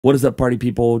What is up, party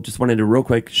people? Just wanted to real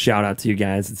quick shout out to you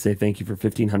guys and say thank you for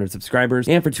 1,500 subscribers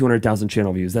and for 200,000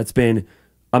 channel views. That's been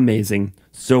amazing.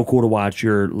 So cool to watch.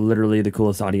 You're literally the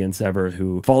coolest audience ever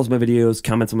who follows my videos,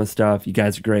 comments on my stuff. You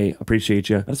guys are great. Appreciate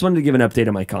you. I just wanted to give an update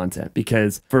on my content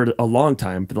because for a long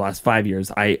time, for the last 5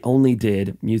 years, I only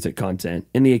did music content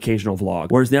and the occasional vlog.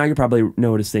 Whereas now you're probably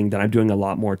noticing that I'm doing a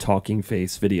lot more talking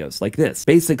face videos like this.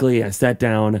 Basically, I sat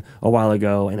down a while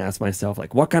ago and asked myself,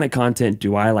 like, what kind of content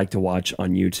do I like to watch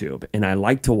on YouTube? And I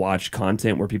like to watch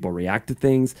content where people react to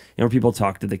things and where people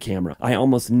talk to the camera. I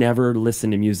almost never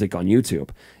listen to music on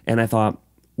YouTube. And I thought,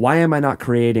 why am I not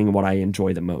creating what I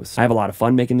enjoy the most? I have a lot of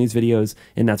fun making these videos,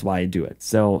 and that's why I do it.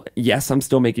 So yes, I'm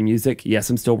still making music. Yes,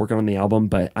 I'm still working on the album,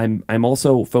 but I'm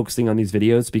also focusing on these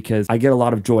videos because I get a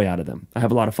lot of joy out of them. I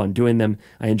have a lot of fun doing them.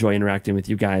 I enjoy interacting with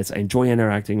you guys. I enjoy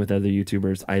interacting with other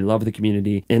YouTubers. I love the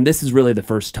community. And this is really the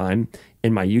first time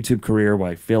in my YouTube career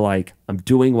where I feel like I'm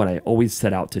doing what I always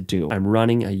set out to do. I'm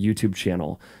running a YouTube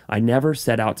channel. I never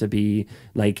set out to be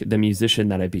like the musician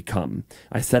that I become.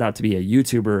 I set out to be a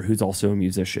YouTuber who's also a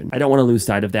musician. I don't want to lose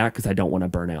sight of that because I don't want to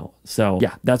burn out. So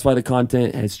yeah, that's why the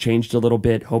content has changed a little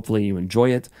bit. Hopefully you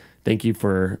enjoy it. Thank you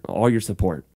for all your support.